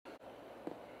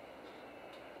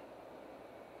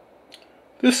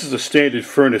This is a standard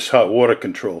furnace hot water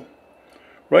control.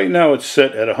 Right now it's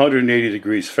set at 180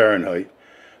 degrees Fahrenheit.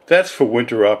 That's for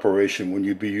winter operation when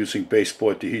you'd be using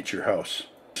baseboard to heat your house.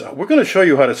 So we're going to show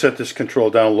you how to set this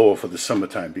control down lower for the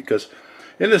summertime, because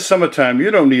in the summertime you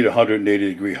don't need 180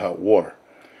 degree hot water.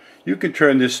 You can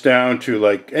turn this down to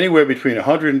like anywhere between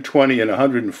 120 and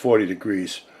 140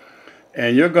 degrees.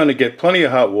 And you're going to get plenty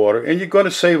of hot water, and you're going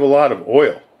to save a lot of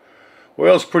oil.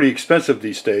 Oil is pretty expensive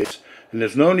these days, and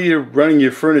there's no need of running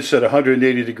your furnace at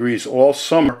 180 degrees all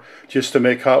summer just to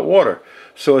make hot water.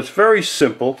 So it's very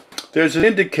simple. There's an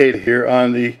indicator here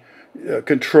on the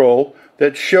control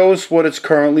that shows what it's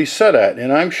currently set at,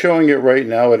 and I'm showing it right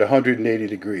now at 180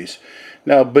 degrees.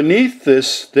 Now beneath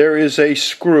this there is a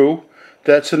screw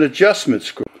that's an adjustment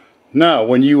screw. Now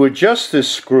when you adjust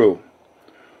this screw,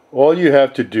 all you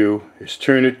have to do is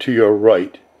turn it to your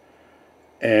right,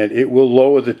 and it will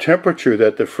lower the temperature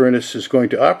that the furnace is going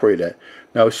to operate at.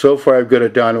 Now so far I've got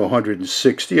it down to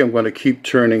 160. I'm going to keep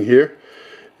turning here,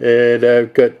 and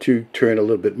I've got to turn a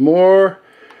little bit more,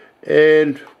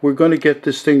 and we're going to get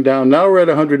this thing down. Now we're at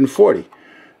 140.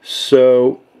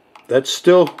 So that's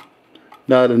still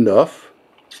not enough.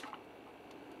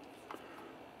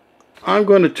 I'm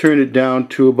going to turn it down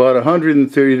to about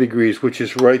 130 degrees, which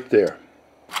is right there.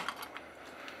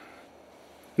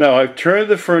 Now I've turned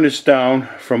the furnace down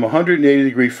from 180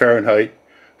 degree Fahrenheit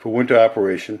for winter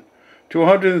operation to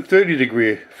 130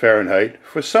 degree Fahrenheit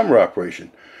for summer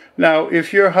operation. Now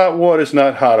if your hot water is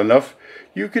not hot enough,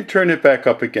 you can turn it back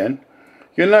up again.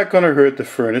 You're not going to hurt the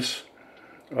furnace,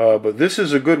 but this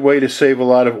is a good way to save a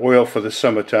lot of oil for the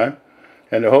summertime,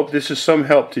 and I hope this is some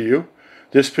help to you.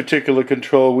 This particular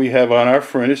control we have on our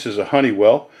furnace is a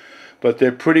Honeywell, but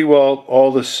they're pretty well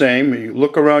all the same. You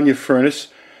look around your furnace.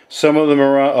 Some of them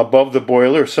are above the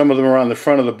boiler, some of them are on the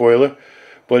front of the boiler,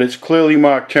 but it's clearly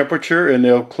marked temperature, and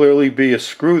there'll clearly be a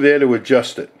screw there to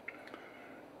adjust it.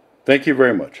 Thank you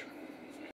very much.